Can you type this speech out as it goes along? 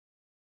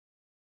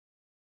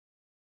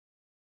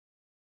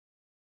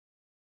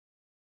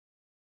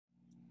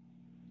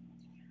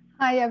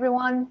Hi,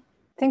 everyone.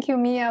 Thank you,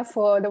 Mia,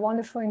 for the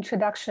wonderful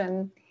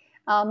introduction.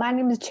 My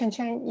name is Chen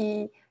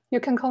Yi. You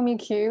can call me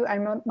Q,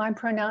 and my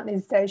pronoun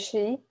is they,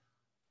 she.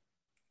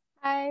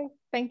 Hi,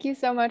 thank you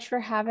so much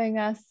for having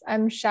us.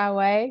 I'm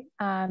Xiaowei,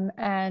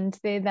 and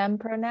they, them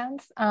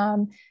pronouns.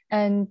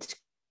 And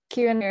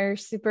Q and I are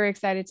super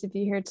excited to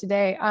be here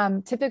today.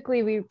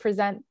 Typically, we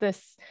present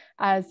this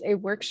as a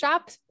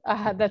workshop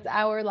that's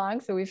hour long,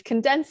 so we've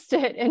condensed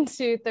it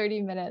into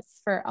 30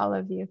 minutes for all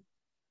of you.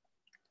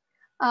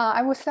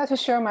 I will start to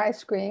share my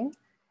screen,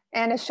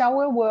 and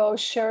Xiaowei will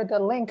share the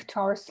link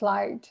to our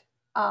slide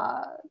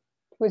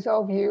with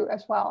all of you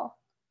as well.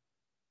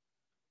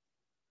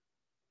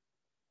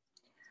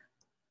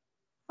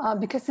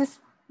 Because this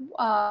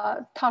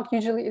talk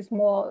usually is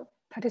more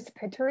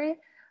participatory,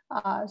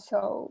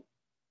 so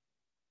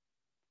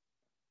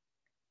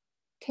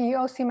can you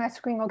all see my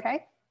screen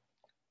okay?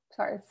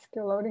 Sorry, it's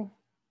still loading.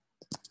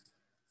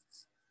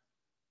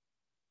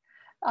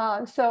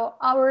 So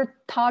our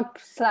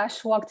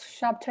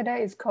talk/workshop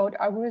today is called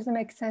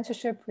Algorithmic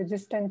Censorship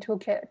Resistant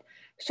Toolkit.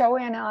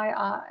 Xiaowei and I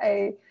are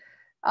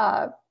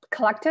a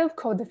collective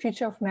called The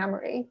Future of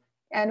Memory,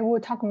 and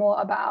we'll talk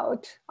more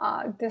about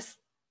this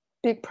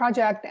big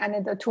project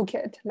and the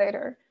toolkit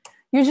later.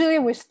 Usually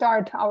we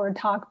start our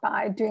talk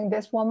by doing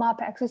this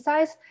warm-up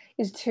exercise,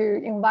 is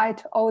to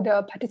invite all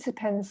the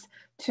participants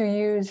to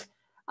use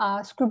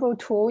Scribble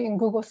tool in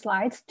Google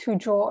Slides to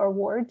draw a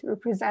word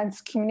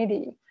represents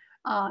community.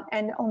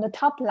 And on the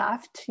top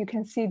left, you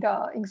can see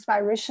the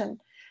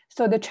inspiration.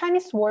 So the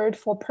Chinese word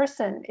for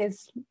person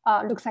is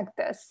looks like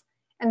this.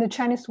 And the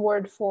Chinese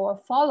word for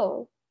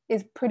follow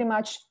is pretty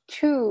much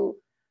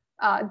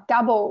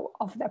double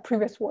of the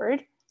previous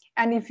word.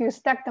 And if you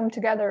stack them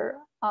together,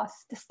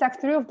 stack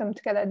three of them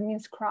together, it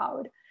means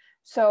crowd.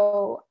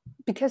 So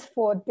because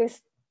for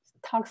this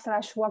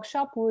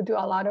talk/workshop, we'll do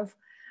a lot of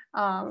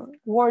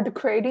word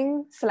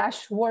creating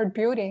 / word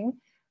building.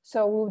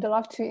 So we would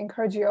love to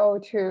encourage you all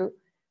to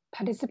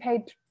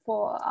participate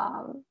for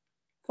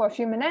a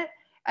few minutes.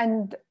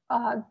 And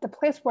the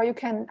place where you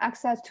can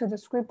access to the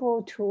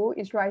Scribble tool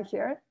is right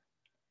here.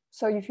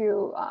 So if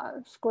you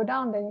scroll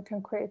down, then you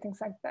can create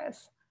things like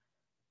this.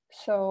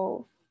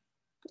 So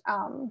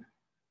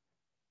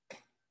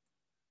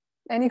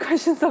any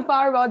questions so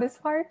far about this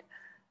part?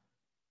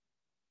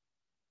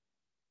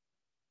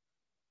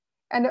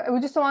 And we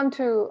just want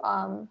to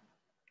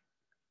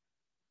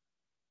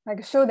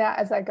like show that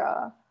as like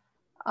a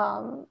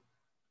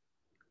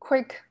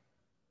quick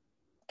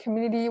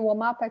community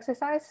warm-up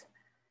exercise.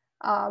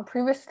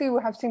 Previously,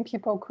 we have seen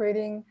people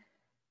creating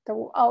the,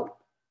 oh,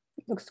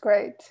 looks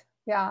great.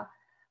 Yeah.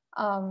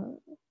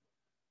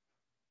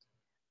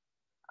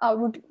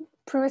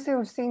 Previously,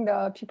 we've seen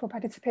the people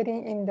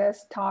participating in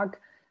this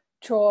talk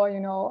draw,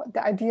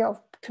 the idea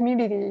of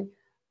community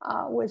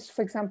with,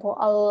 for example,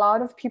 a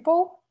lot of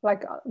people,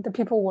 like the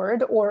people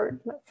word, or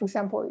for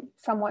example,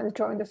 someone is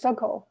drawing the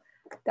circle.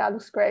 That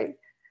looks great.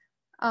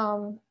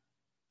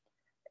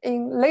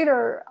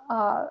 Later,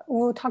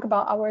 we'll talk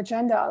about our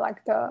agenda.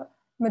 Like the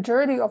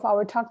majority of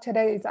our talk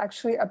today is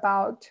actually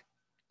about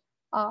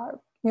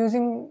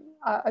using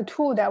a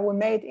tool that we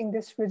made in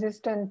this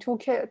resistant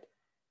toolkit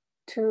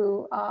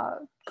to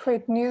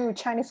create new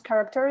Chinese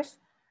characters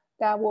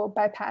that will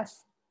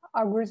bypass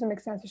algorithmic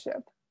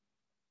censorship.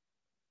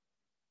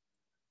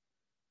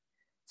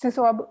 Since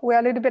we're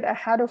a little bit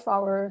ahead of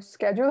our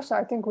schedule, so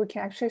I think we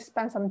can actually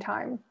spend some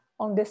time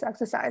on this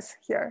exercise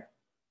here.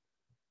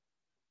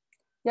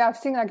 Yeah, I've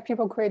seen like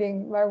people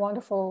creating very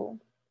wonderful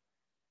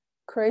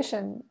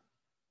creation,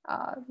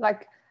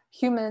 like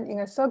human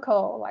in a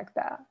circle like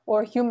that,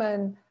 or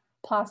human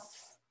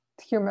plus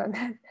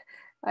human,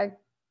 like,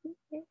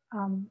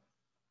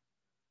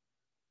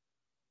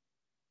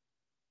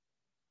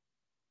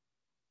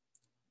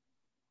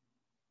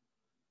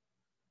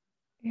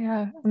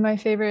 Yeah, my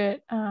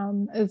favorite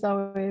is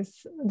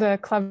always the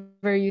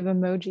clever use of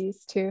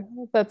emojis too.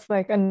 That's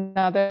like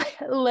another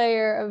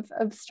layer of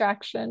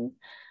abstraction.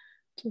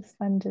 Just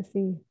fun to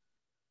see.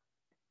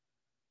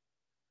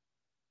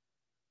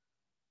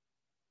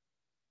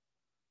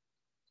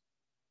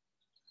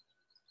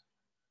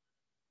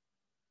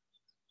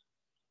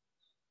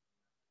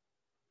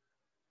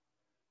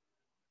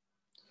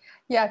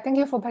 Yeah, thank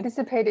you for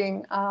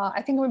participating.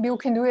 I think maybe we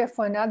can do it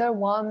for another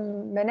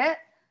 1 minute.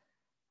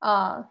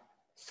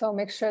 So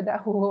make sure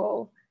that we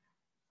will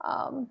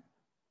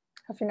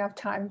have enough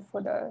time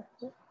for the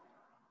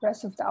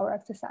rest of our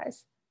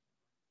exercise.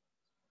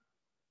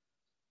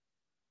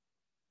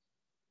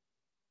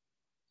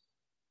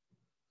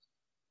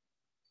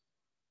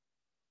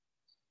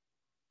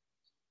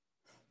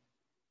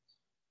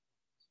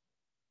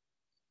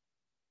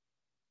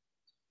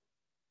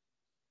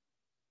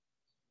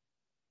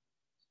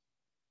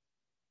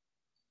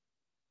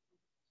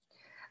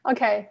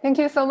 Okay, thank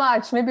you so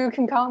much. Maybe we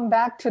can come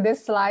back to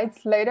these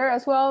slides later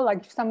as well.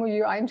 Like if some of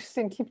you are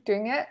interested, keep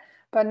doing it.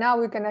 But now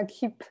we're gonna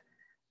keep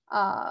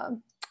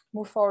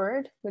move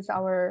forward with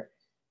our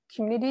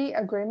community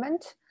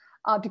agreement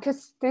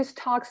because this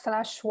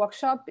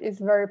talk/workshop is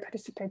very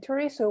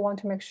participatory. So we want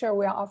to make sure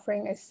we are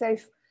offering a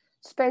safe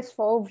space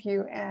for all of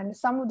you. And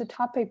some of the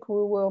topic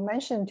we will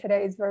mention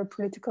today is very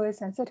politically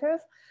sensitive.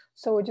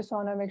 So we just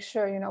want to make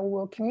sure,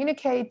 we'll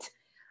communicate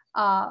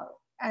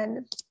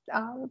and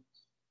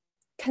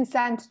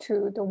consent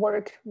to the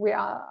work we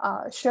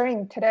are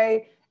sharing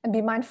today, and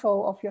be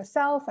mindful of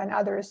yourself and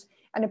others.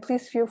 And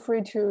please feel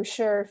free to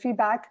share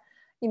feedback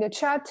in the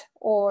chat,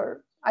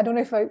 or I don't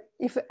know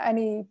if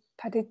any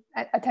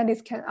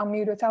attendees can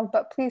unmute yourself,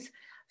 but please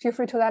feel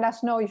free to let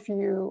us know if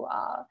you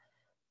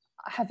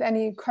have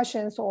any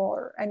questions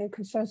or any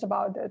concerns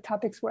about the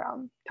topics we're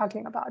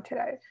talking about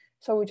today.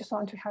 So we just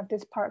want to have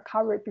this part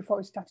covered before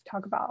we start to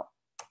talk about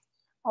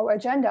our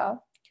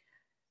agenda.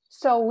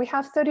 So we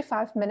have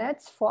 35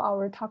 minutes for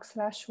our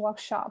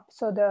talk/workshop.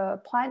 So the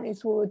plan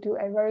is we will do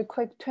a very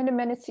quick 20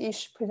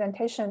 minutes-ish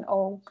presentation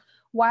on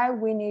why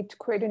we need to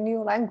create a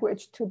new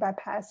language to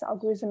bypass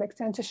algorithmic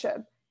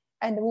censorship.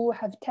 And we will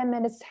have 10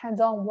 minutes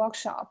hands-on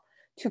workshop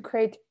to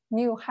create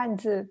new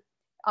Hanzi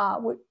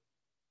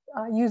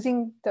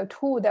using the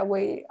tool that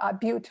we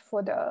built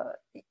for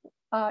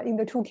in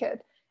the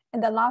toolkit.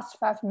 And the last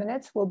 5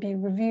 minutes will be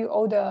review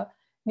all the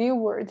new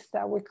words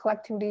that we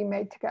collectively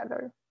made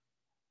together.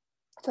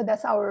 So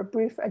that's our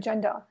brief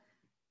agenda.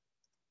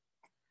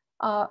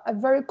 A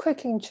very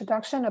quick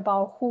introduction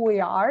about who we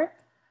are.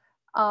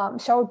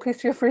 Shall we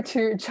please feel free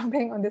to jump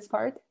in on this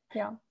part?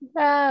 Yeah.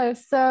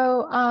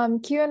 So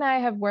Q and I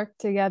have worked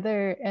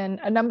together in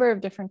a number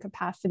of different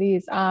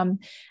capacities,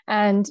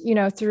 and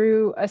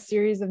through a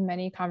series of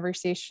many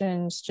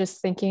conversations,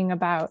 just thinking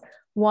about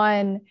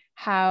one,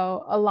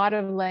 how a lot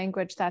of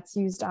language that's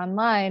used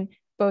online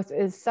both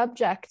is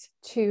subject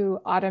to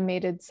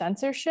automated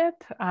censorship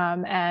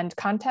and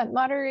content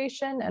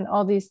moderation and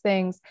all these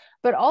things,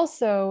 but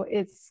also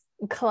it's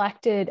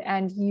collected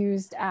and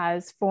used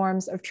as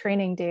forms of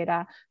training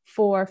data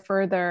for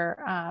further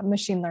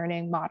machine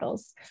learning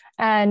models.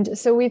 And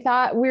so we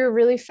thought we were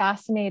really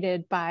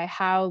fascinated by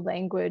how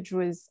language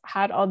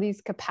had all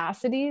these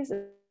capacities,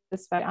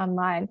 especially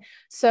online.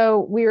 So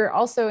we were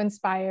also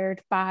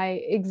inspired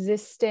by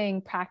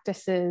existing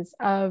practices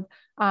of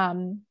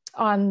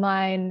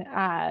online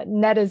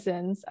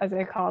netizens, as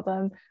I call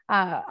them,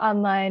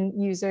 online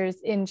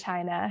users in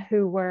China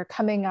who were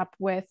coming up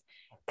with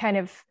kind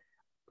of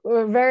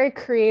very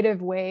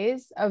creative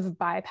ways of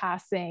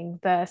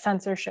bypassing the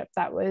censorship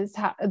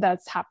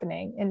that's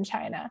happening in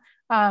China.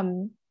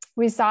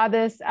 We saw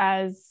this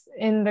as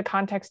in the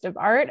context of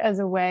art as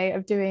a way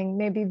of doing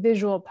maybe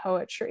visual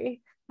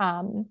poetry.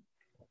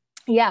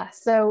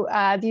 So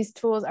these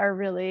tools are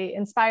really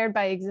inspired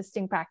by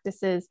existing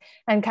practices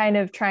and kind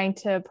of trying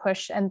to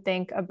push and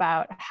think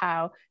about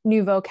how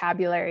new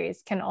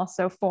vocabularies can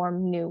also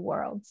form new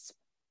worlds.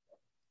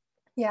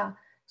 Yeah,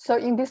 so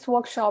in this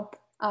workshop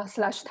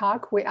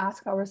 /talk, we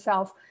ask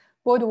ourselves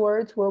what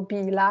words will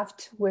be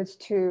left with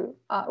to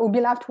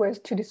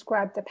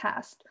describe the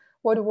past?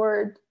 What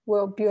word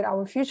will build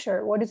our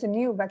future? What is the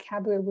new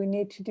vocabulary we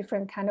need to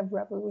different kind of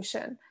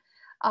revolution?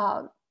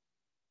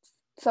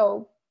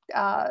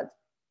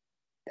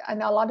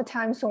 And a lot of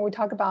times when we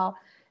talk about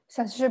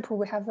censorship,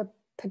 we have a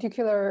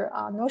particular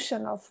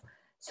notion of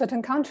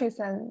certain countries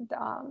and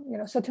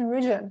certain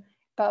region.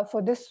 But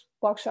for this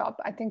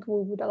workshop, I think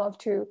we would love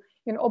to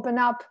open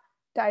up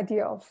the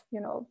idea of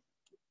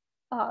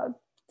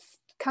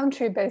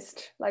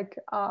country-based like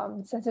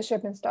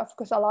censorship and stuff,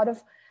 because a lot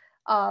of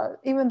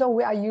even though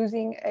we are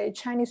using a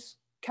Chinese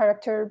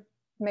character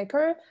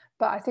maker,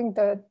 but I think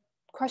the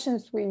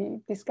questions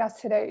we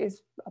discussed today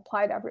is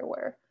applied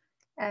everywhere.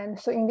 And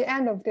so in the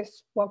end of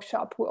this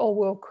workshop, we all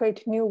will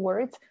create new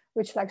words,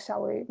 which like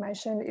Xiaowei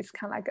mentioned, is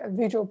kind of like a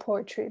visual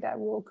poetry that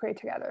we will create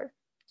together.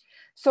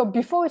 So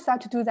before we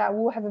start to do that,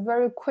 we'll have a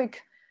very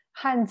quick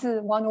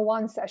Hanzi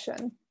 101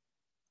 session.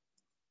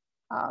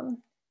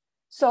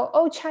 So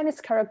all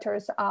Chinese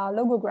characters are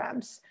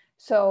logograms.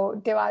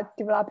 So they are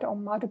developed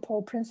on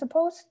multiple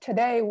principles.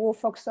 Today we'll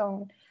focus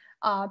on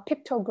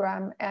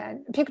pictograph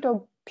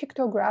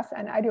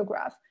and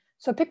ideograph.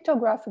 So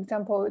pictograph, for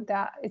example,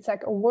 that it's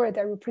like a word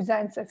that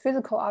represents a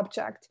physical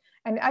object,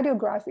 and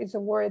ideograph is a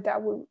word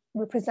that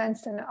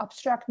represents an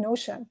abstract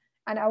notion.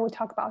 And I will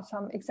talk about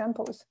some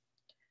examples.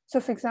 So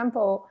for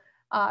example,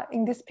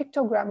 in this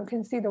pictogram, you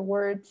can see the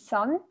word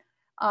sun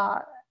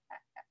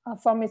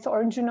from its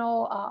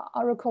original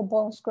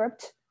Oracle-born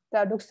script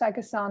that looks like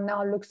a sun,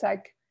 now looks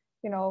like,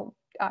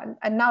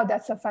 and now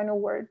that's the final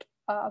word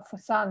for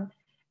sun.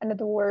 And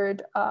the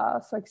word,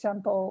 for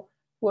example,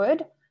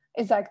 wood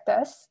is like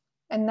this.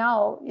 And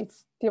now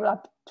it's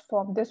developed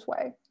from this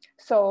way.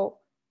 So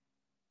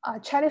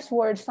Chinese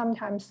words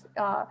sometimes,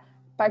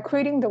 by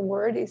creating the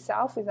word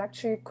itself, is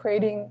actually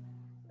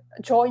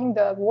drawing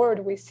the word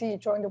we see,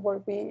 drawing the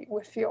word we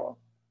feel.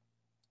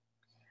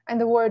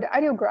 And the word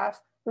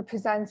ideograph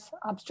represents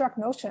abstract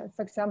notion.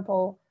 For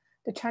example,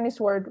 the Chinese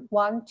word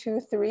 1,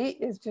 2, 3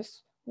 is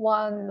just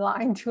 1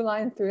 line, 2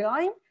 line, 3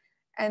 line.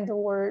 And the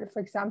word, for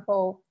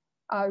example,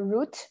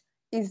 root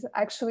is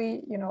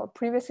actually,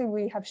 previously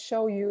we have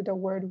shown you the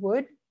word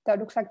wood that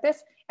looks like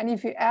this. And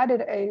if you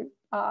added a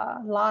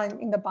line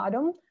in the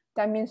bottom,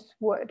 that means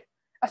wood.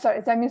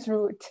 That means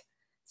root.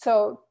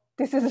 So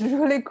this is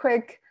really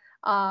quick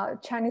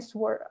Chinese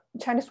word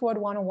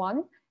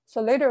 101.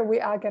 So later we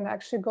are gonna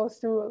actually go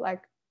through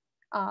like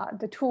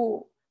the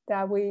tool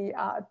that we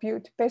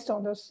built based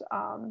on those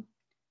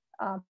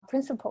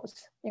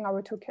principles in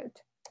our toolkit.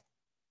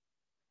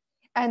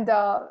 And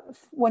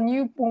when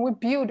we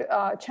build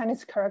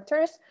Chinese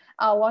characters,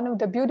 one of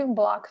the building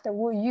blocks that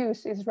we'll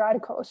use is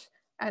radicals.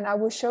 And I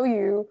will show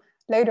you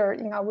later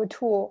in our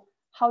tool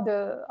how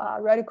the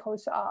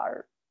radicals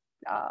are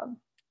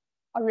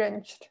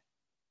arranged.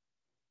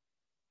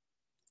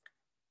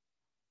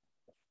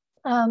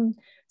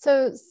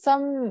 So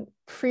some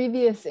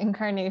previous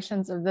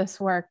incarnations of this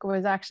work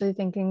was actually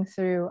thinking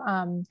through,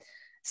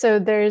 so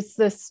there's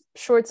this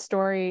short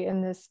story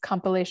in this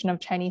compilation of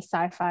Chinese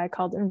sci-fi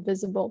called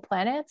Invisible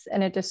Planets,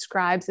 and it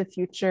describes a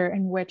future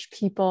in which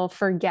people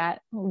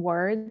forget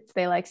words.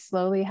 They like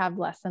slowly have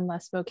less and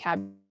less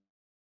vocabulary,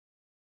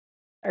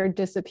 are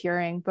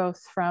disappearing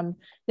both from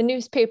the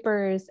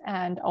newspapers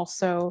and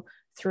also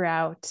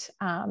throughout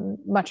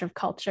much of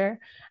culture.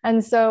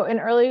 And so in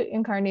early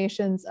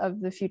incarnations of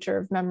the future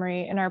of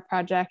memory in our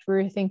project, we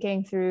were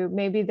thinking through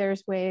maybe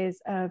there's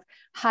ways of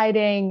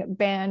hiding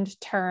banned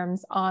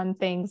terms on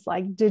things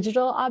like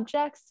digital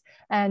objects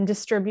and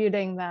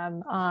distributing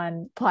them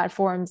on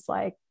platforms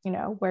like, you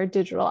know, where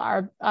digital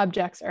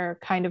objects are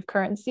kind of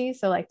currency.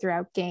 So like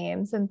throughout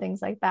games and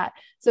things like that.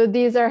 So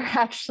these are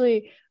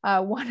actually,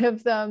 one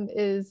of them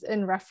is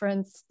in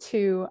reference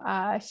to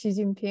Xi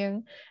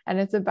Jinping, and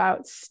it's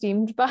about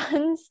steamed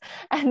buns.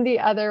 And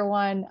the other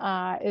one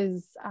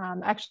is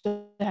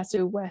actually has to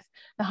do with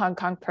the Hong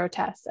Kong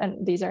protests.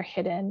 And these are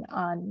hidden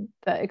on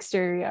the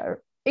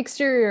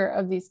exterior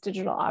of these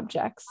digital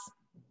objects.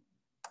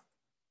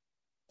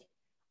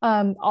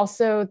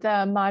 Also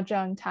the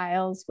mahjong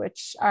tiles,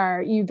 which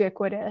are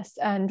ubiquitous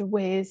and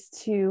ways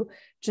to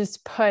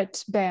just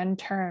put banned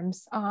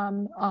terms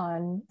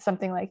on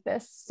something like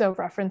this. So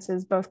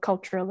references both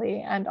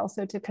culturally and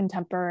also to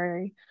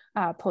contemporary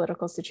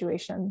political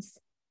situations.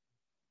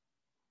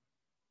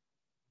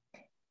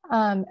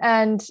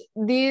 And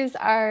these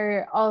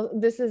are all,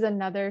 this is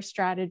another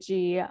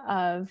strategy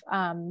of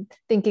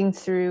thinking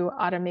through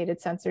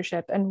automated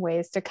censorship and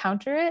ways to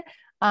counter it.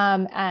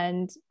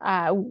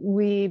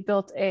 We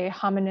built a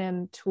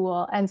homonym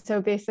tool. And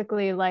so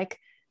basically like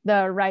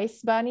the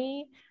rice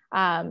bunny,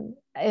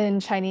 in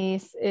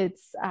Chinese,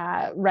 it's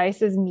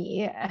rice is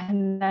me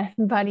and then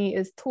bunny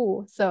is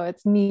tu. So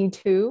it's me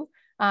too.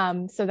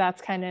 So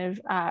that's kind of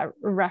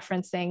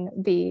referencing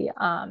the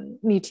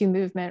Me Too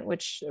movement,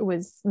 which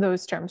was,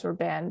 those terms were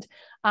banned.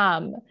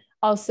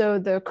 Also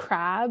the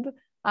crab,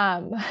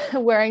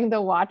 wearing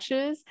the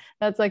watches,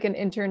 that's like an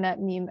internet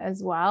meme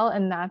as well,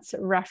 and that's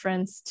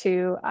reference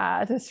to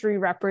the three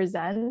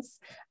represents,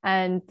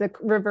 and the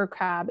river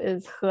crab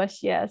is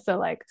he, so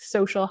like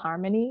social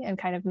harmony, and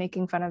kind of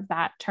making fun of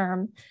that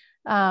term.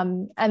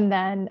 And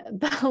then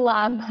the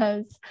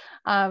llamas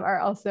are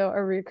also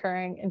a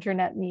recurring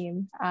internet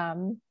meme.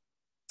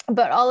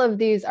 But all of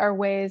these are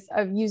ways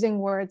of using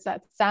words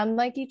that sound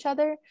like each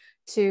other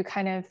to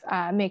kind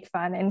of make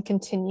fun and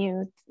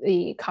continue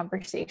the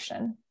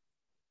conversation.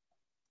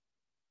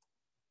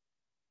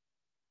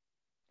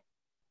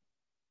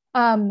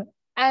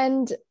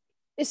 And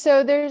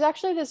so there's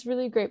actually this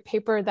really great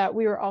paper that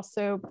we were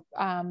also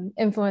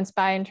influenced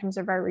by in terms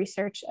of our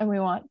research, and we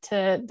want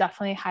to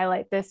definitely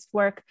highlight this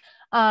work.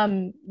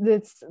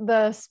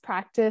 This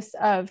practice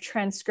of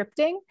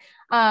transcripting.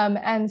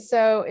 And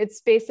so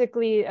it's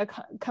basically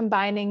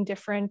combining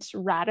different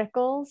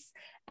radicals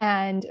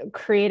and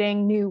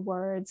creating new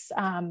words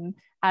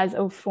as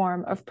a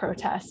form of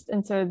protest.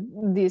 And so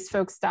these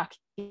folks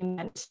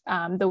document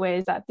the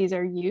ways that these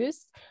are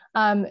used.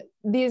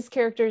 These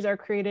characters are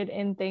created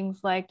in things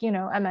like, you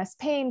know, MS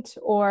Paint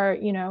or,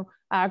 you know,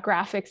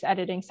 graphics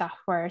editing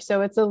software.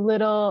 So it's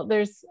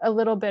there's a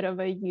little bit of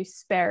a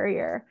use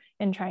barrier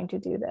in trying to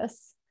do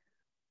this.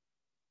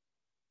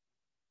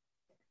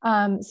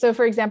 So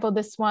for example,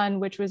 this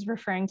one, which was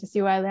referring to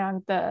CY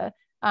Liang, the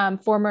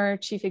former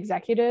chief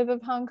executive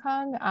of Hong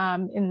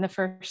Kong in the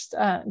first,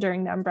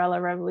 during the Umbrella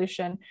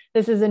Revolution.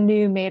 This is a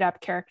new made up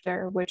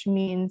character, which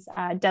means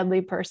deadly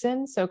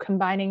person. So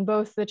combining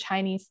both the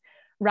Chinese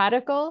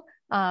radical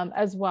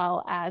as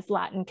well as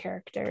Latin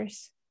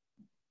characters.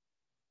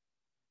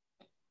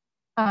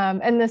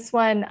 And this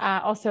one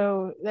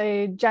also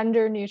a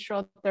gender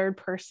neutral third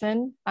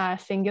person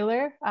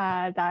singular.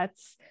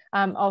 That's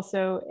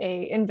also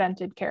a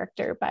invented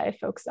character by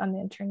folks on the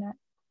internet.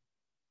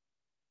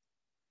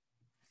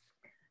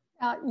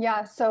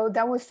 Yeah, so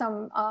that was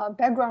some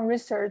background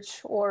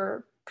research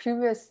or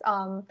previous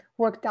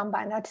work done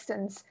by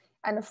netizens.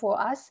 And for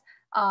us,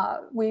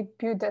 we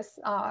built this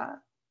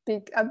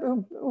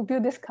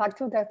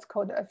collective that's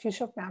called A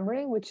Future of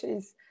Memory, which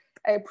is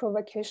a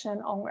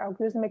provocation on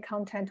algorithmic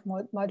content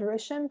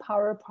moderation,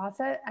 power,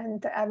 profit,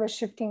 and the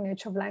ever-shifting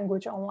nature of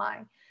language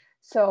online.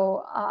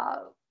 So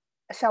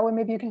shall we,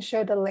 maybe you can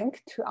share the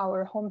link to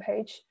our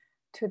homepage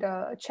to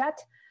the chat.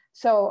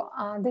 So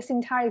this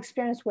entire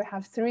experience, we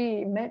have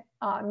three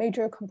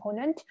major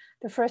components.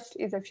 The first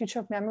is a Future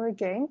of Memory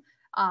game.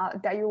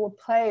 that you will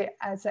play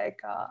as like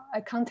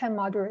a content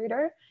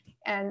moderator,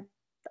 and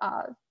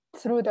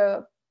through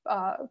the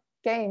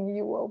game,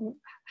 you will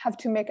have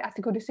to make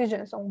ethical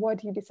decisions on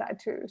what you decide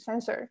to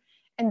censor.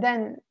 And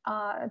then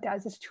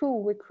there's this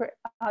tool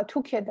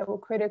toolkit that we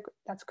created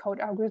that's called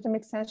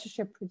Algorithmic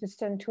Censorship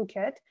Resistant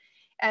Toolkit.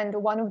 And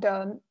one of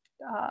the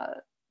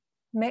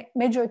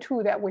major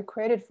tool that we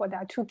created for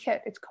that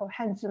toolkit, it's called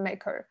Hanzi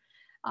Maker.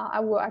 I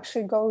will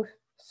actually go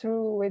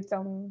through with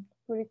them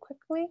really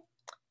quickly.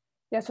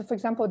 Yeah, so for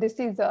example, this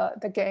is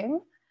the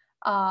game,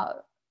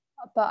 but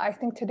I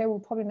think today we're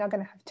probably not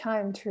gonna have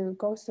time to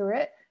go through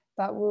it,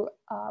 but we'll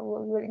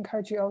really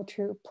encourage you all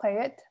to play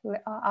it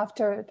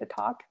after the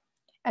talk.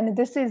 And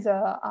this is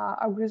a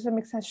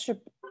algorithmic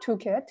censorship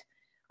toolkit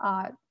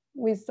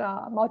with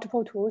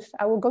multiple tools.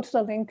 I will go to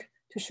the link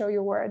to show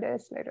you where it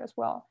is later as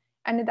well.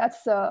 And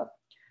that's a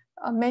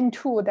main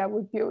tool that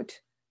we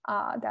built.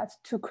 That's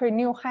to create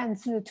new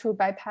Hanzi to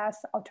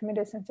bypass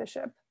automated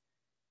censorship.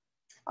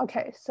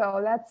 Okay, so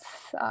let's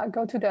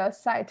go to the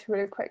site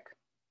really quick.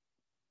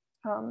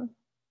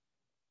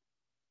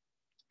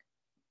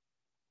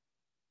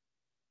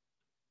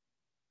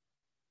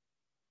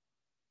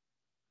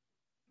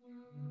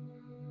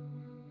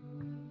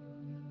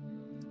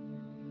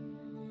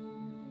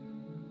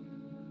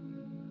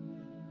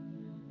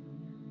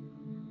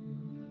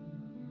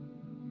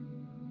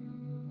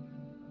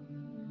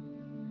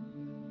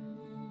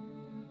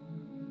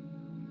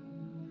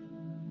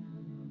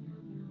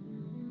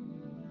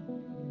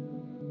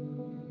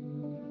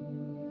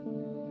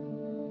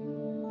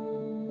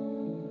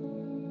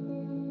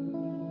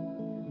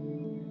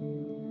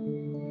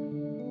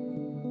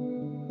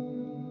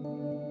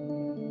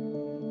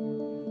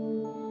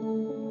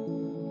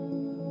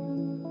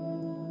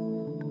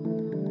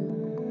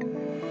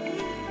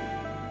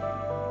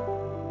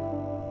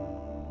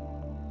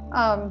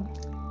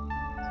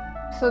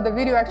 So the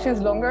video actually is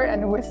longer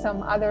and with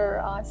some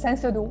other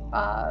censored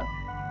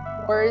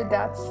word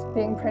that's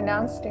being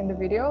pronounced in the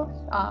video,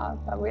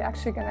 but we're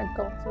actually gonna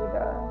go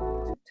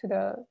through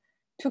the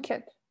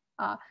toolkit.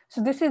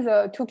 So this is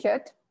a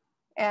toolkit,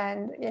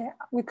 and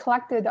we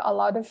collected a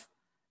lot of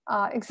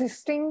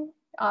existing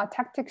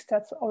tactics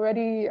that's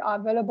already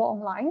available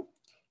online.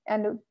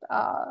 And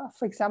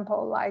for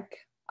example,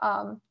 like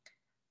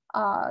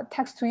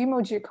text to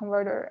emoji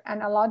converter.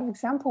 And a lot of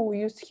example we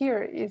used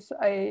here is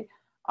a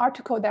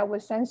article that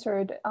was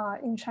censored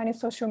in Chinese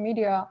social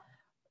media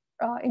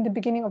in the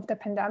beginning of the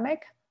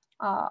pandemic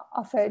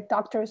of a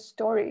doctor's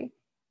story.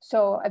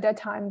 So at that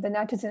time, the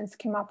netizens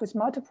came up with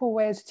multiple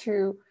ways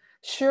to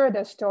share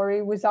the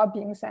story without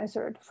being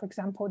censored. For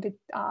example, they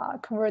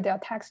convert their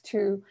text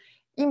to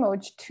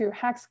emoji, to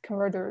hex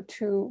converter,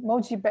 to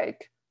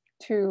Mojibake,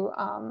 to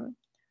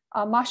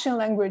Martian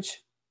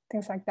language,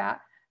 things like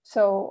that.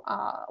 So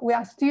we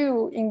are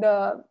still in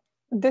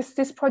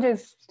this project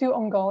is still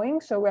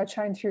ongoing. So we are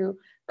trying to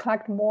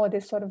collect more of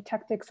this sort of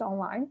tactics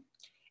online.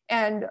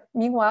 And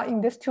meanwhile, in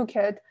this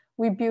toolkit,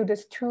 we build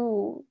these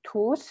two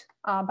tools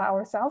by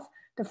ourselves.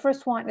 The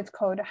first one is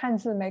called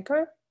Hanzi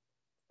Maker,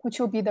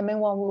 which will be the main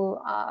one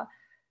we'll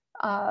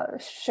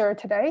share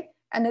today.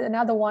 And then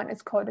another one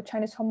is called the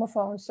Chinese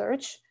homophone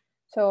search.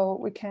 So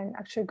we can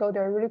actually go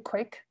there really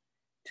quick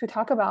to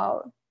talk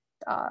about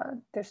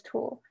this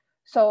tool.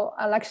 So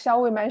like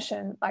Xiaowei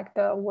mentioned, like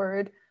the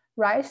word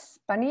rice,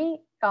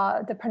 bunny,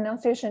 the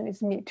pronunciation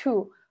is me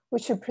too,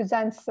 which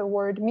represents the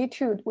word me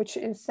too, which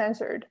is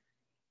censored.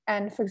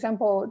 And for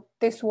example,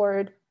 this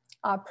word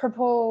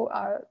purple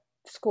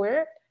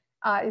square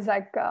is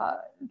like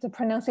the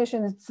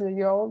pronunciation is 自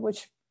由,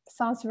 which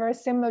sounds very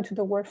similar to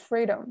the word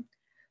freedom.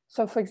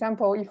 So for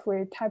example, if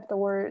we type the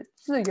word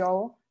自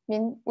由,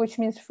 which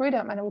means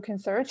freedom, and we can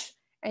search,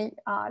 and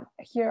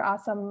here are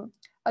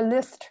a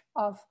list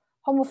of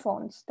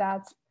homophones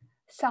that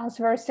sounds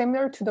very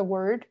similar to the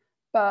word,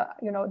 but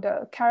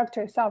the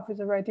character itself is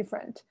very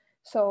different.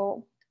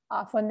 So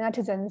for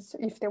netizens,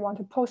 if they want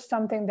to post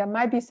something that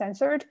might be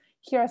censored,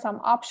 here are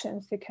some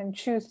options they can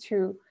choose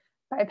to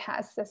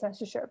bypass the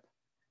censorship.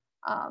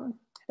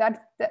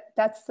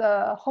 That's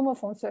the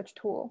homophone search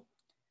tool.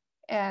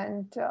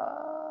 And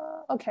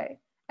okay,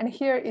 and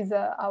here is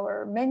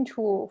our main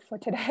tool for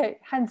today,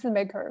 Hanzi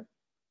Maker.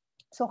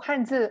 So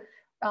Hanzi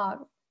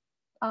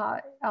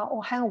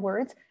or Han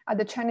words are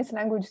the Chinese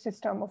language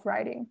system of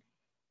writing.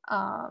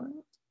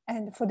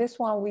 And for this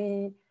one,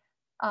 we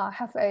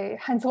have a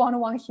Hanzi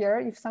 101 here.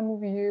 If some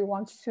of you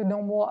want to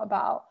know more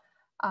about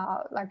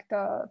like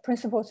the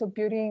principles of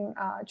building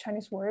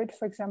Chinese word,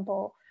 for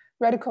example,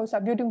 radicals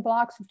are building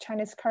blocks of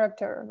Chinese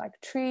character, like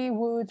tree,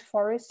 wood,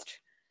 forest.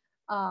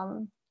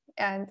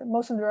 And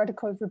most of the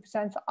radicals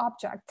represent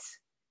objects.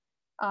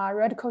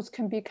 Radicals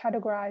can be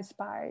categorized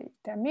by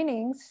their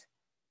meanings,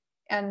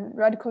 and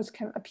radicals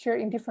can appear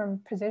in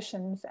different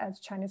positions as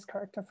Chinese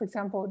character. For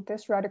example,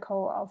 this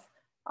radical of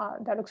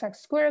that looks like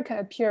square can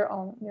appear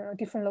on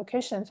different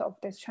locations of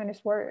this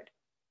Chinese word.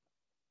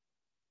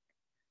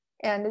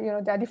 And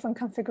there are different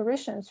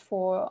configurations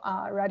for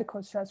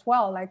radicals as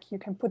well. Like you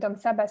can put them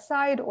side by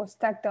side or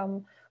stack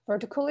them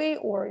vertically,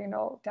 or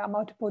there are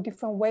multiple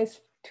different ways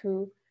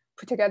to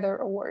put together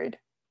a word.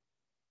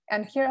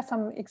 And here are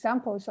some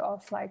examples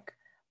of like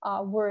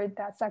a word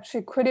that's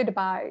actually created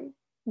by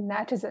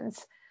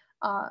netizens.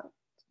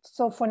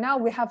 So for now,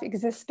 we have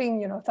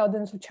existing,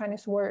 thousands of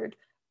Chinese words,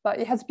 but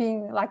it has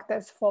been like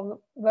this for a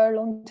very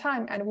long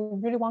time. And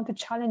we really want to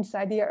challenge the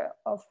idea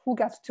of who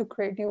gets to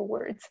create new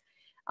words.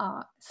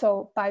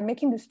 So by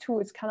making this tool,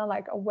 it's kind of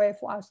like a way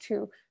for us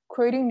to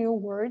creating new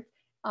words.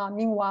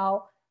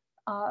 Meanwhile,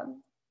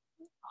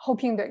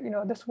 hoping that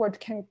this word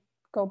can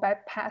go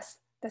back past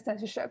the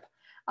censorship.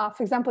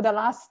 For example, the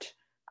last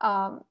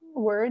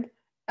word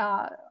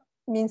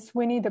means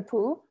Winnie the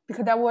Pooh,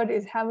 because that word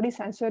is heavily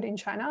censored in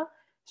China.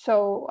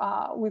 So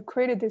we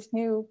created this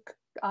new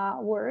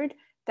word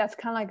that's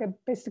kind of like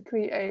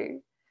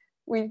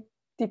we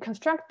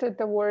deconstructed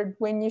the word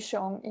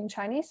Wenyishong in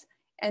Chinese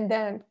and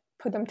then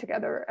put them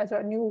together as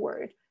a new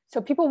word.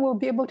 So people will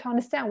be able to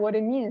understand what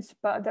it means,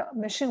 but the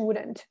machine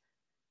wouldn't.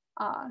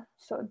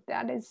 So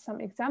that is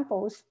some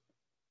examples.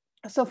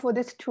 So for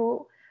this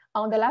tool,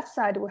 on the left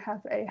side, we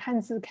have a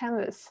Hanzi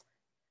canvas.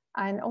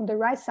 And on the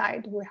right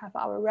side, we have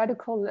our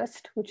radical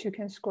list, which you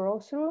can scroll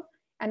through.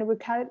 And we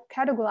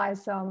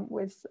categorize them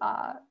with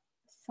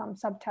some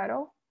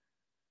subtitle.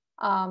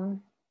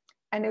 And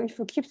if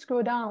you keep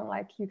scroll down,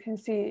 like you can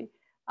see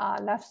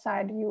left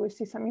side, you will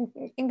see some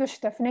English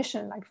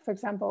definition. Like for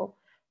example,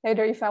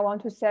 later if I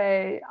want to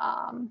say,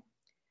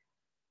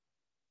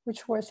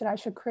 which words that I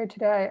should create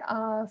today?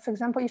 For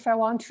example, if I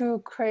want to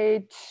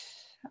create,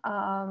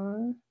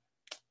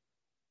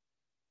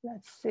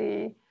 let's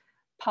see,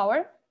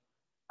 power.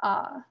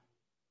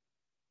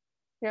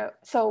 Yeah,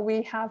 so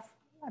we have,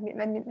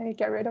 let me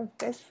get rid of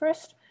this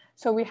first.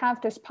 So we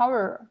have this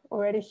power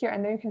already here,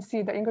 and then you can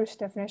see the English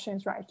definition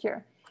is right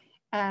here.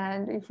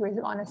 And if we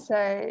want to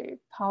say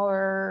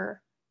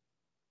power,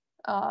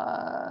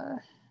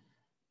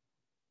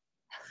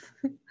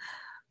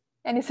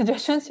 any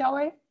suggestions, shall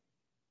we?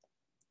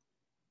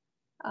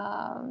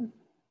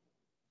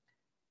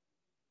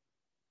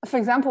 For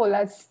example,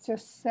 let's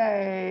just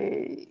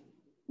say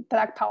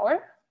black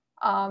power.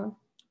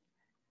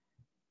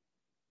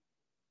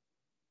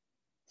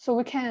 So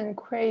we can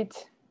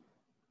create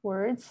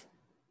words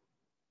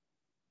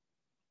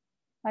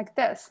like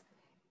this.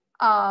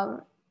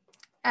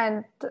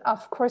 And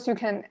of course, you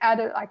can add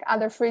like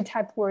other free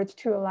type words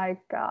too,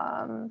 like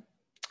BLM,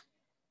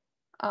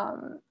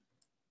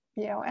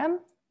 and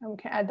we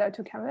can add that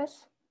to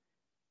Canvas.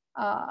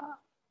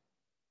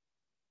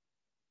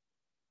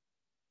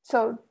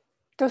 So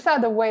those are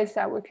the ways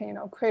that we can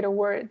create a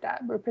word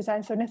that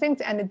represents certain things,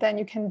 and then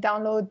you can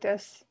download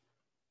this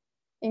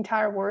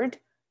entire word.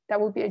 That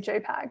would be a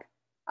JPEG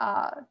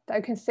that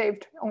you can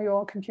save on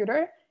your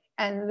computer,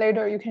 and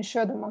later you can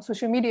share them on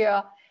social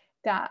media.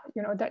 That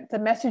that the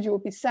message will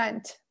be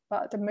sent,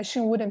 but the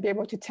machine wouldn't be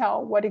able to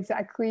tell what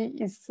exactly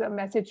is the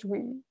message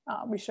we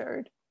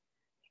shared.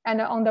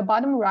 And on the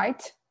bottom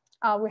right,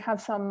 we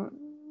have some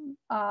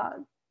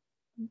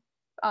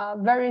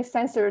very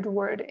censored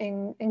word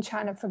in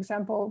China. For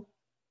example,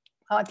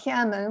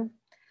 Tiananmen,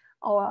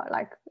 or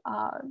like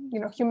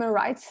human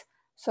rights.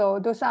 So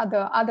those are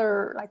the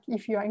other, like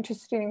if you are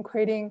interested in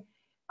creating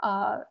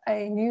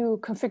a new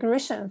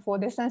configuration for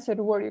the censored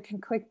word, you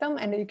can click them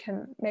and you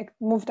can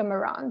move them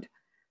around.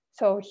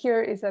 So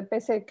here is a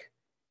basic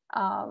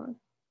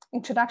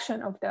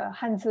introduction of the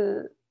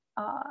Hanzi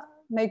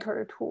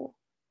maker tool.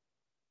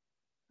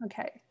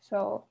 Okay,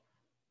 so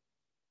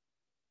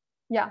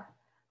yeah,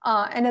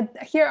 and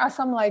here are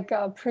some like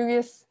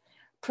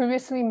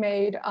previously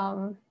made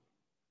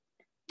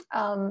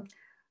some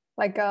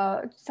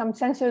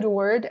censored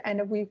word,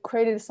 and we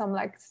created some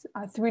like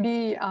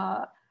 3D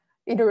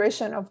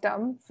iteration of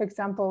them. For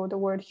example, the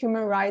word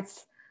human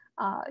rights,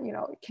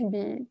 can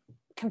be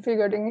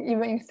configured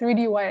even in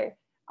 3D way.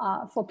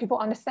 For people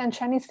to understand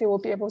Chinese, they will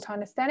be able to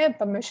understand it,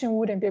 but machine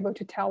wouldn't be able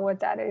to tell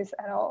what that is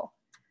at all.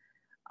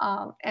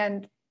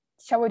 And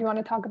Xiaowei, do you want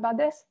to talk about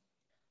this?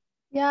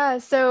 Yeah,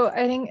 so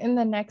I think in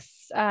the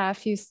next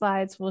few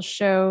slides, we'll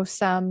show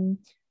some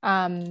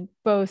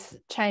both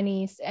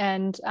Chinese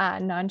and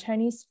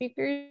non-Chinese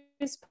speakers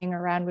playing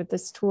around with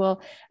this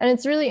tool. And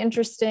it's really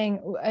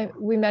interesting.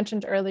 We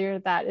mentioned earlier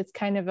that it's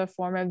kind of a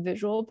form of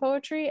visual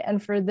poetry.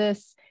 And for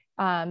this,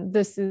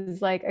 this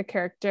is like a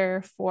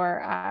character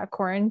for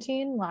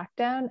quarantine,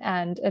 lockdown,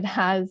 and it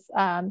has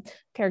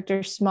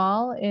character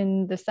small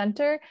in the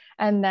center.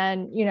 And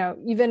then,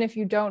 even if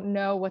you don't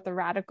know what the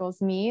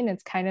radicals mean,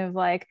 it's kind of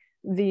like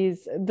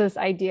this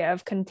idea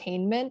of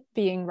containment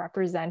being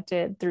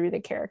represented through the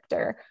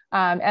character,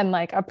 and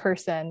like a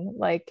person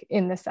like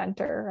in the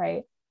center,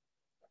 right?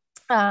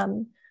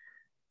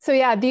 So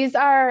yeah, these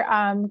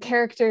are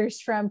characters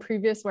from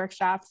previous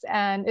workshops,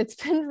 and it's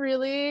been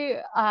really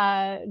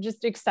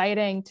just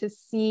exciting to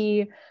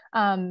see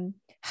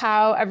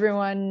how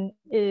everyone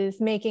is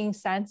making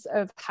sense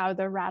of how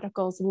the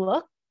radicals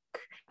look.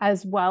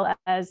 as well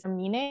as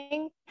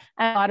meaning.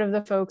 And a lot of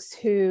the folks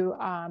who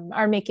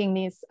are making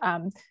these,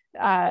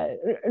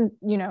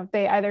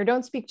 they either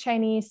don't speak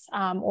Chinese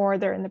or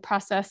they're in the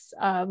process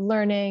of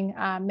learning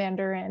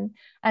Mandarin.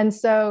 And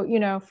so,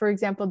 for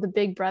example, the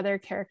Big Brother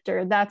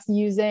character, that's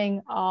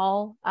using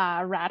all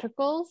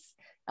radicals,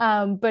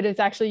 but it's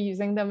actually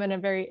using them in a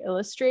very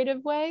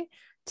illustrative way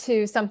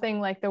to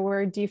something like the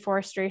word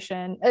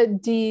deforestation.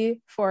 It's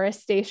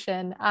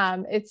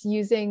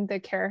using the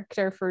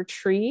character for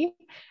tree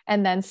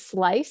and then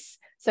slice.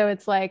 So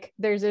it's like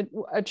there's a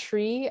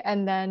tree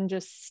and then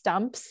just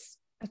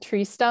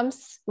tree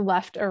stumps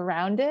left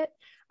around it.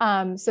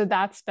 So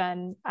that's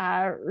been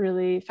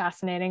really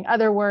fascinating.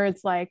 Other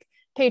words like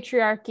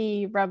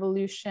patriarchy,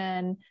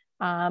 revolution,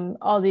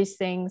 all these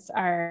things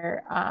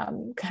are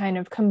kind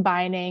of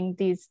combining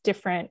these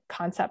different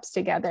concepts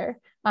together.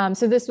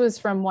 So this was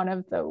from one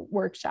of the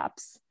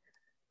workshops.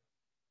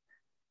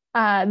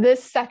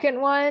 This second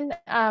one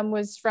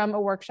was from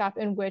a workshop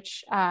in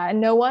which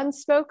no one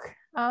spoke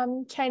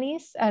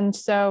Chinese. And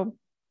so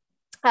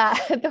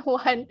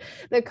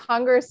the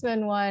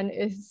congressman one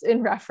is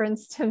in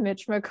reference to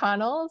Mitch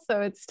McConnell. So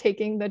it's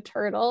taking the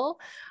turtle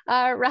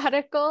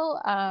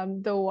radical,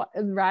 the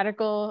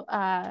radical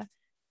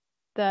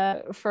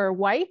for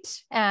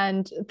white,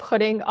 and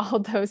putting all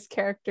those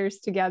characters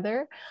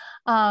together.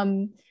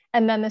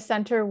 And then the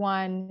center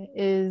one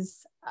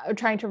is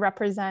trying to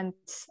represent,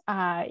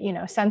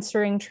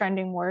 censoring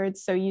trending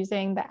words. So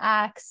using the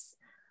axe,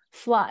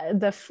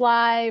 the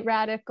fly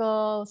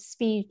radical,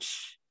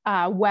 speech,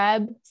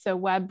 web, so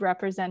web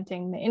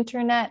representing the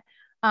internet,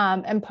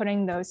 and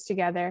putting those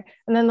together.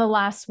 And then the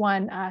last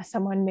one,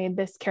 someone made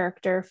this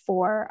character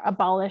for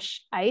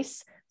abolish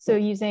ICE. So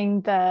using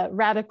the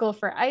radical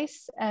for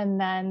ICE and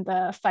then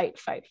the fight.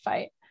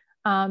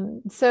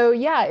 So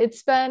yeah,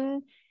 it's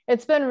been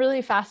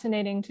really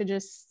fascinating to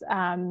just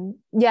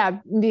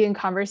be in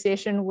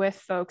conversation with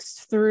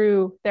folks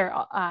through their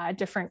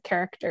different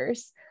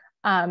characters.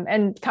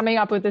 And coming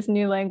up with this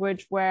new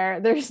language where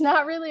there's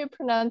not really a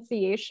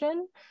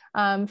pronunciation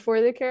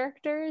for the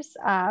characters,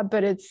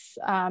 but it's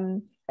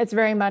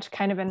very much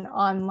kind of an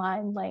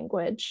online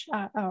language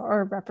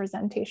or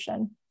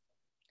representation.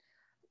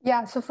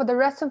 Yeah, so for the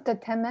rest of the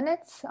 10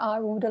 minutes, I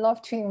would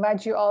love to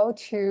invite you all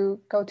to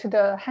go to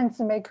the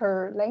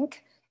Handsmaker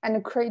link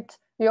and create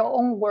your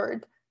own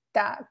word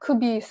that could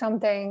be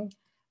something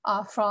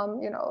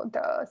from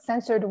the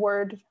censored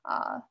word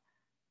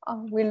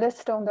we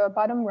list on the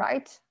bottom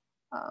right.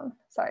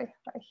 Right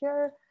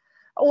here,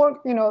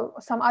 or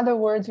some other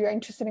words you're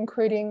interested in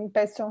creating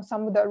based on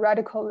some of the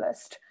radical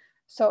list.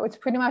 So it's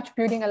pretty much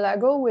building a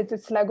Lego with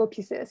its Lego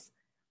pieces.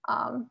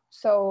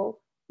 So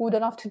we would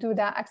love to do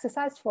that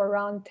exercise for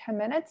around 10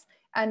 minutes.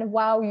 And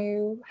while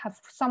you have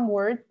some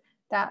word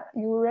that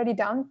you already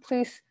done,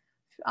 please,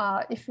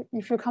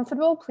 if you're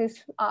comfortable,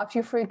 please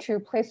feel free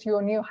to place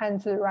your new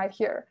hands right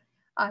here.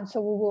 And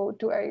so we will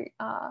do a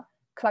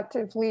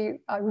collectively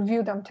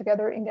review them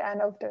together in the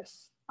end of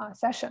this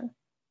session.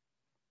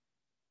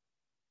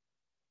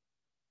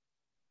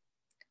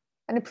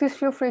 And please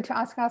feel free to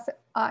ask us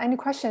any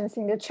questions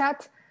in the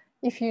chat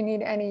if you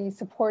need any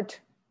support.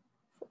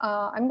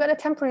 I'm going to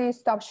temporarily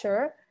stop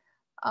share.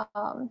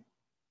 I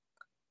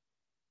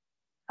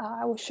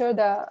will share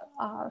the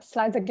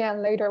slides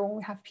again later when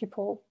we have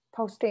people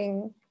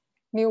posting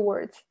new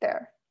words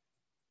there.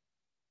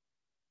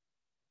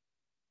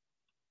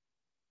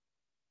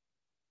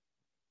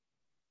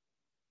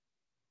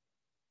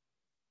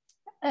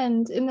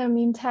 And in the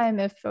meantime,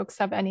 if folks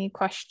have any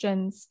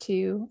questions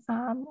too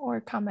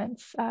or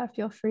comments,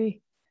 feel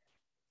free.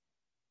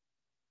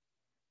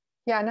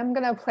 Yeah, and I'm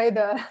gonna play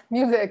the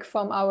music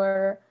from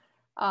our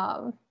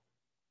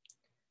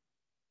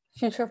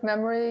Future of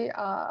Memory.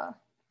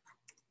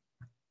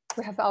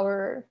 We have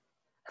our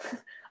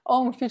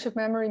own Future of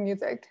Memory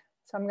music.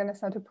 So I'm gonna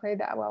start to play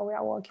that while we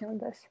are working on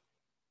this.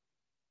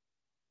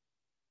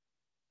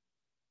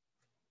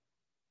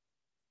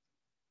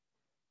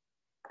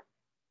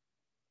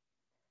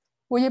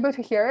 Were you able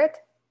to hear it?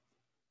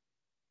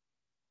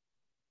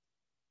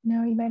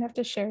 No, you might have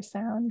to share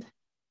sound.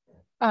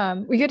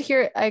 We could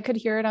hear it. I could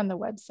hear it on the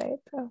website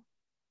though.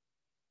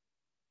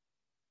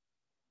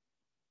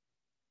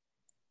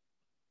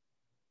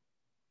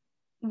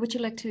 Would you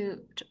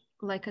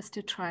like us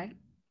to try?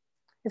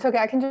 It's okay.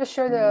 I can just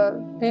share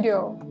the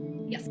video.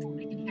 Yes,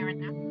 we can hear it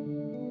now.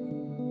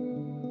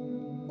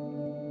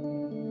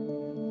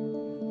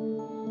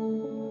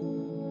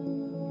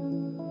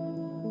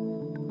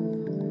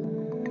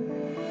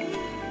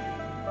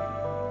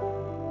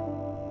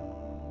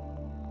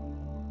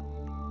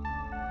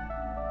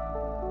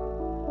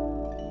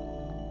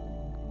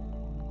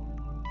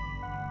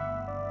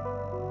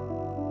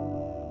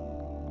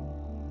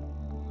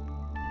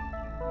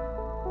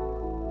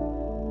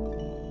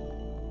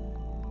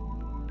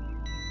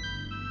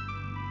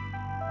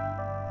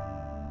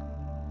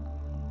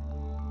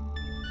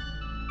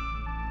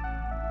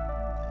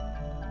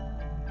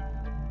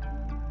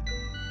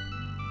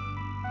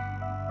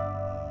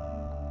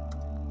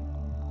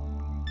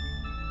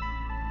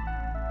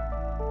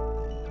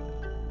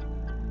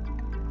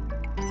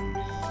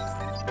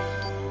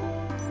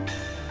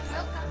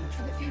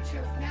 future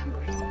of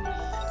memory.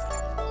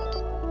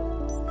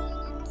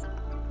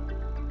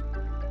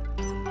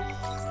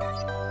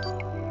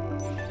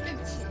 对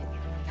不起，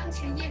当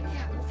前页面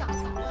无法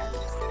访问。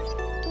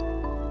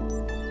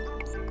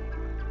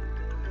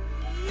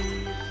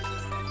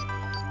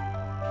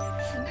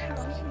此内容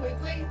因违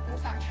规无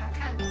法查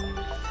看。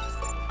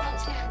抱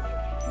歉，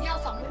你要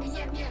访问的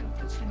页面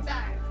不存在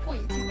或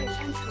已经被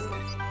删除。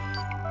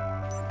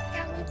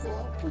该微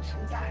博不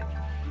存在。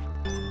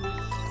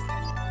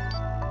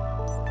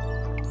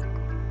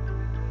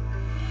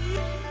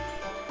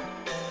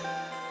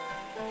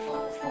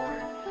For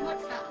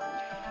not found.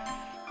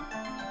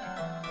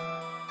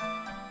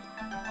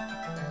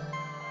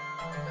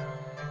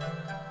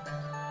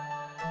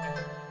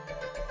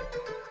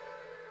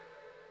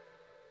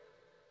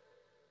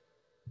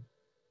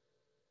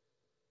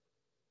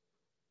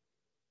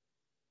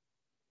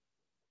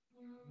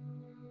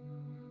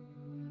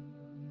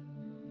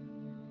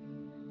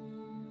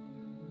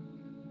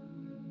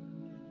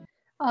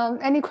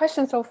 Any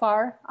questions so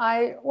far?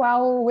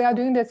 While we are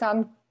doing this,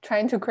 I'm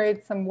trying to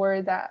create some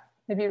word that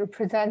maybe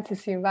represents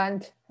this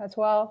event as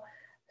well.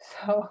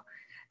 So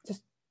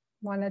just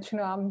want to let you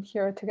know I'm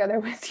here together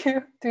with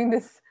you doing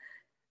this.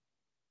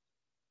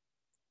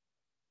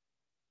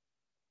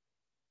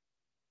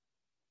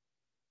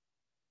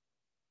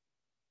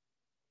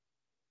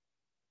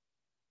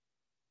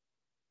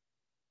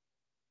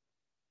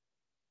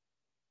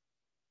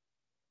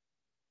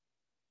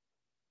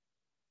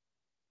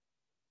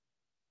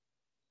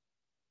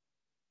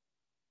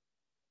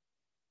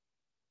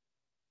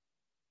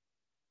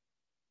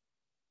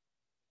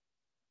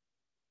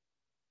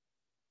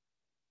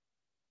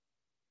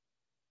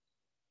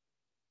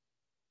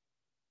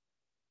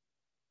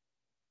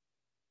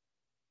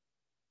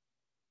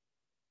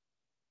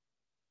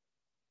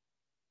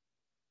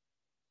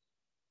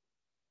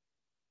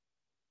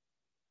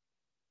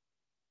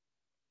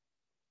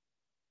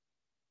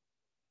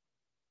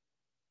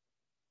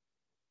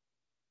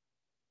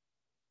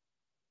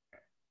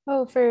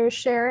 Oh, for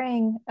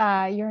sharing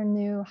your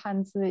new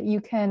Hanzi,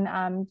 you can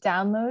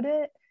download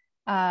it.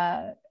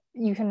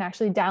 You can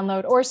actually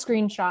download or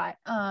screenshot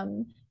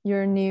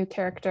your new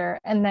character,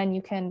 and then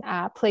you can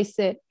place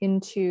it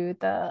into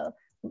the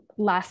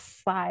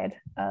last slide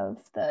of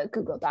the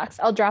Google Docs.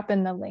 I'll drop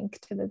in the link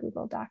to the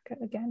Google Doc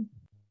again.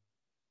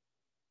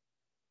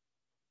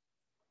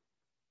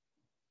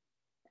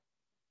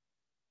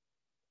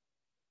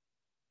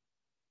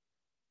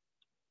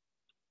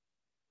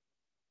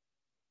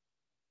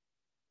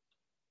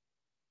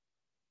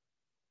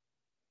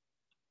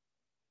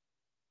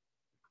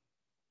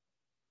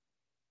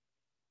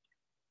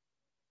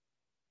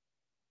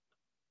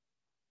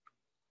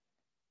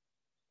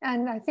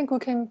 And I think we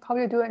can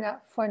probably do it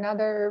for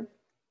another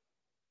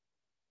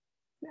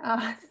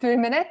 3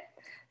 minutes.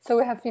 So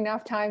we have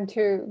enough time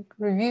to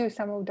review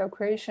some of the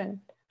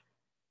creation.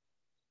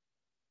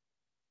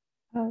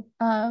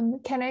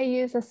 Can I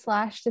use a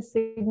slash to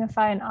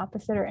signify an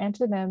opposite or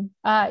antonym?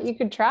 You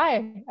could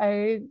try.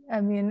 I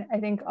mean,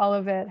 I think all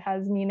of it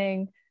has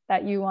meaning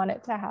that you want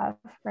it to have,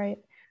 right?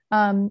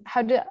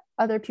 How do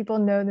other people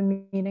know the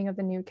meaning of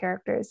the new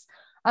characters?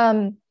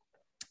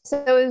 So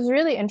it was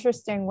really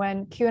interesting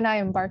when Q and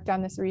I embarked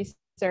on this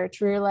research.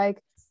 We were like,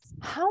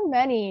 how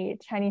many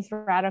Chinese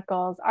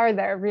radicals are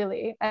there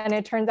really? And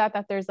it turns out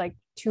that there's like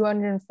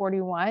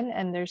 241,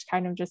 and there's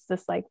kind of just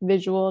this like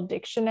visual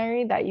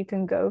dictionary that you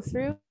can go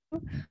through.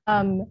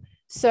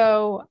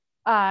 So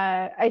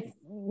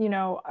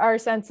our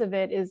sense of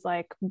it is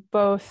like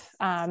both,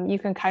 you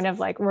can kind of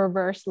like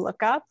reverse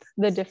look up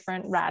the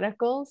different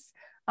radicals.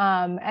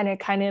 And it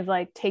kind of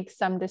like takes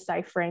some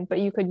deciphering, but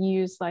you could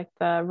use like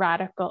the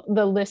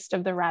list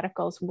of the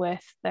radicals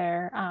with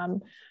their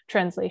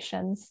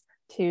translations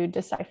to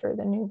decipher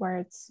the new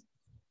words.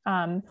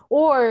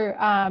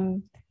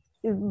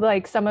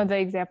 Like some of the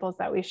examples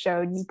that we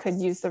showed, you could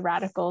use the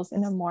radicals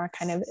in a more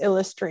kind of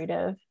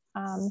illustrative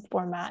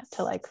format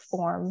to like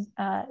form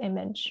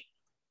image.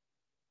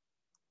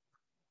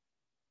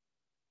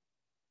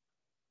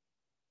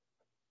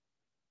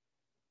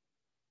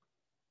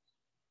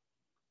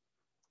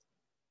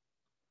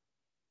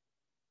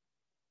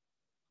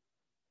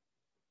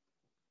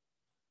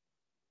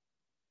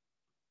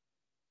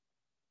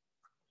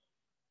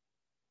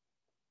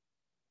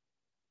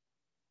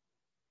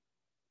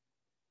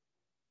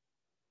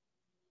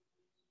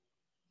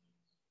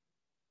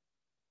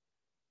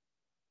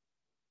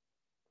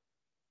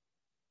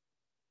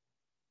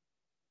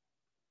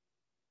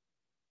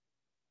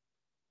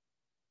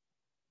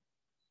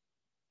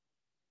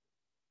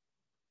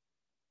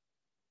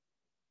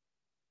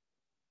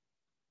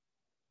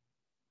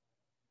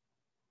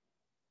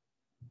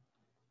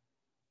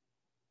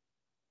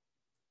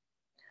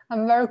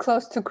 I'm very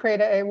close to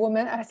create a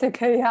woman as a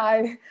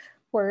KI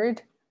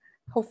word.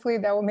 Hopefully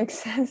that will make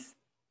sense.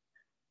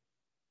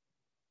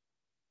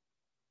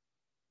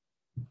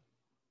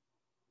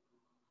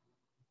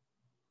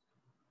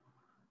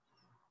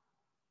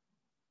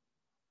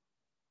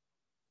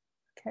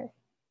 Okay.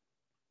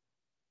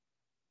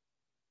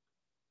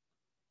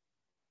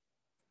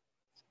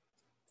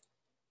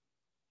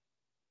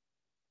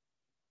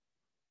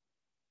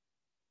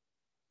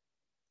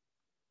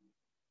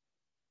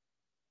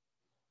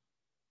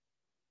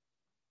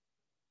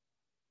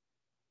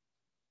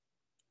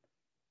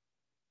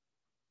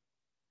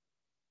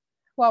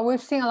 Well,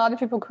 we've seen a lot of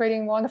people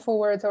creating wonderful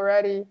words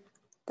already.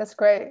 That's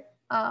great.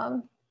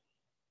 We'll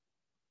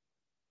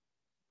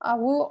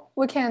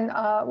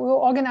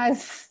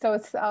organize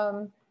those.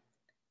 So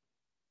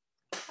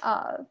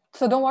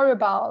don't worry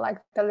about like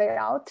the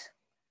layout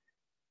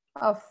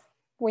of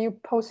when you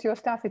post your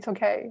stuff. It's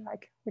okay.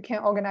 Like we can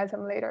organize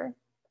them later.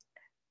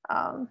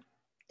 So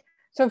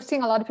I've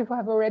seen a lot of people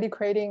have already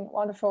creating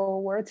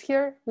wonderful words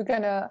here. We're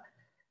gonna.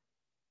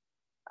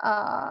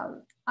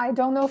 I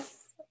don't know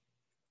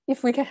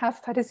if we can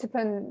have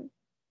participant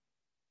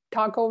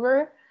talk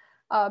over,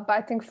 but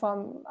I think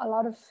from a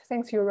lot of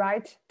things you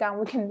write down,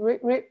 we can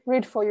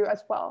read for you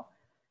as well.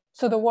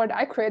 So the word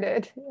I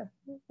created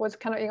was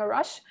kind of in a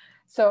rush.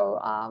 So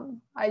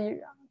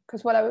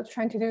because what I was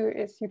trying to do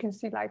is you can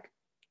see like,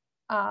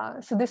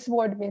 so this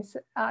word means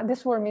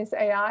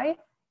AI,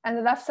 and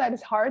the left side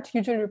is heart,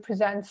 usually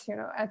represents, you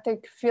know,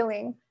 ethic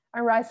feeling,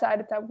 and right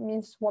side that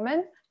means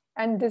woman,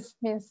 and this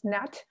means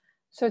net.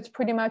 So it's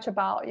pretty much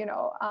about, you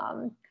know,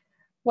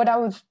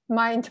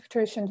 my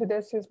interpretation to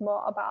this is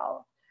more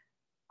about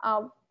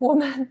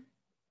woman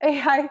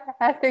AI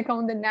ethic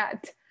on the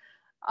net.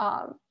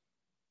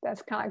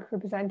 That's kind of like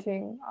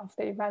representing of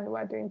the event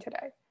we're doing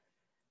today.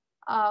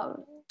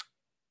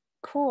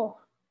 Cool.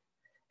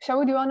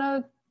 Do you want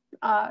to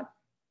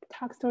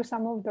talk through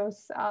some of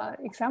those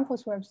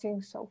examples we've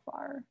seen so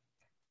far?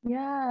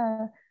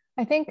 Yeah,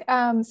 I think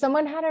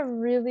someone had a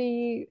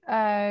really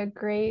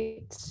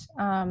great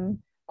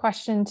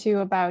question too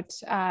about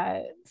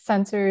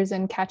sensors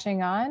and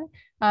catching on.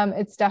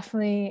 It's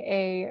definitely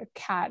a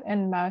cat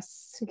and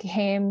mouse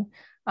game.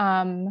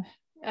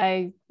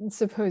 I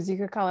suppose you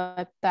could call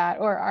it that,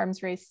 or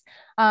arms race.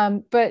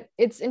 But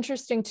it's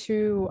interesting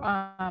too,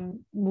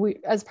 we,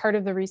 as part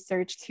of the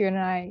research, Q and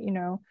I, you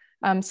know,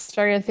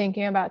 started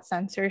thinking about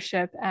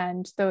censorship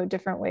and the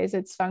different ways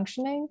it's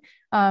functioning.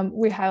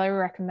 We highly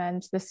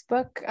recommend this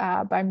book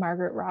by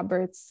Margaret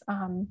Roberts,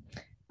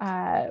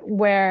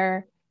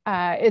 where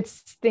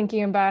it's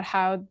thinking about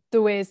how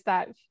the ways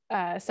that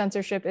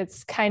censorship,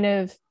 it's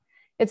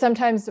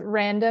sometimes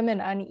random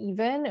and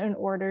uneven in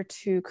order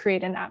to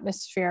create an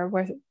atmosphere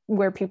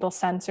where people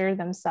censor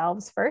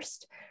themselves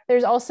first.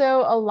 There's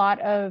also a lot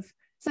of,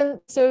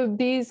 so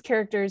these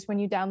characters, when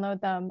you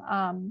download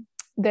them,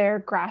 they're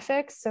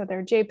graphics, so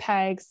they're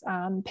JPEGs,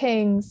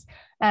 PNGs,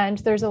 and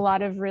there's a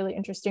lot of really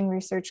interesting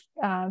research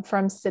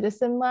from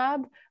Citizen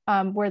Lab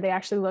where they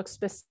actually look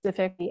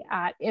specifically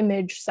at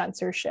image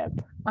censorship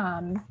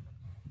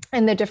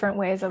and the different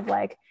ways of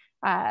like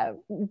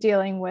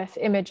dealing with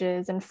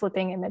images and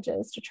flipping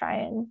images to try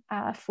and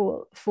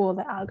fool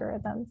the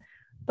algorithm.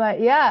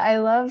 But yeah, I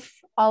love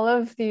all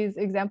of these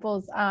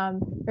examples.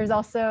 There's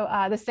also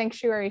the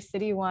Sanctuary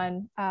City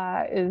one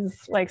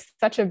is like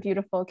such a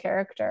beautiful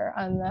character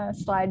on the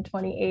slide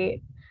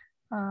 28.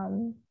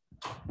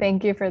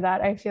 Thank you for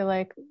that. I feel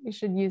like we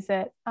should use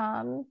it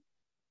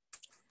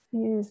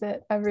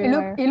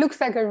everywhere. It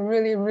looks like a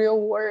really real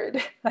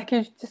word. Like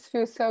it just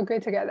feels so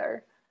good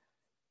together.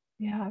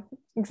 Yeah,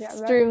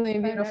 extremely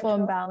very beautiful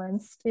and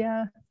balanced.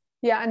 Yeah.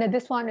 Yeah, and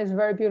this one is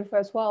very beautiful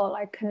as well,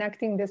 like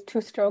connecting these two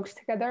strokes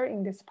together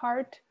in this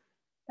part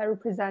that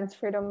represents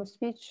freedom of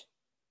speech.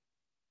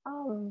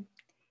 And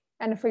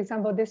for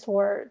example, this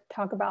word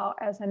talk about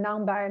as a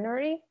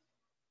non-binary.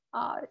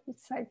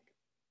 It's like,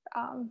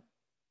 and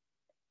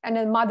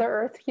then Mother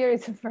Earth here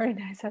is very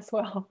nice as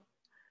well.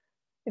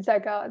 It's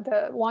like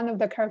the one of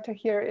the character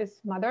here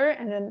is mother,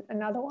 and then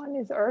another one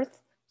is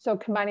Earth. So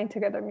combining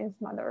together means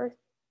Mother Earth.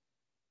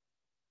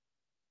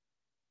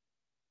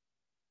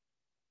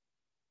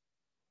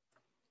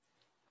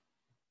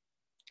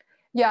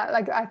 Yeah,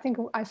 like I think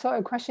I saw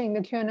a question in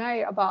the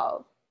Q&A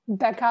about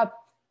backup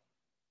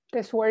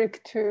this work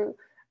to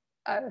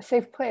a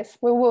safe place.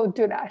 We will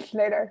do that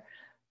later.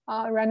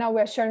 Right now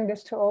we're sharing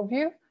this to all of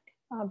you,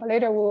 but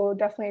later we'll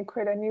definitely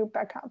create a new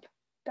backup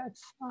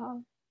that's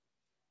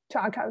to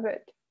archive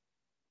it.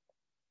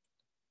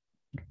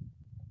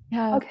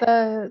 Yeah, okay.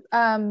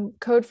 The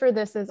code for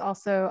this is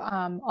also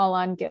all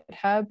on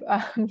GitHub.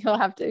 You'll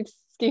have to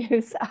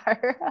excuse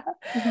our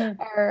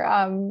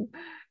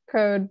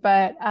code,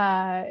 but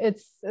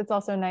it's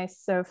also nice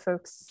so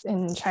folks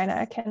in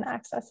China can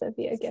access it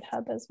via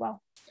GitHub as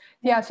well.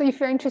 Yeah, so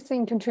if you're interested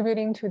in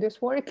contributing to this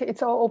work,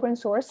 it's all open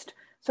sourced.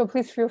 So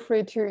please feel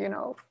free to, you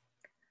know,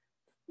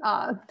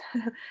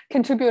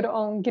 contribute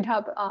on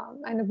GitHub.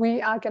 And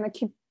we are gonna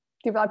keep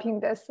developing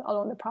this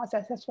along the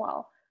process as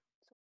well.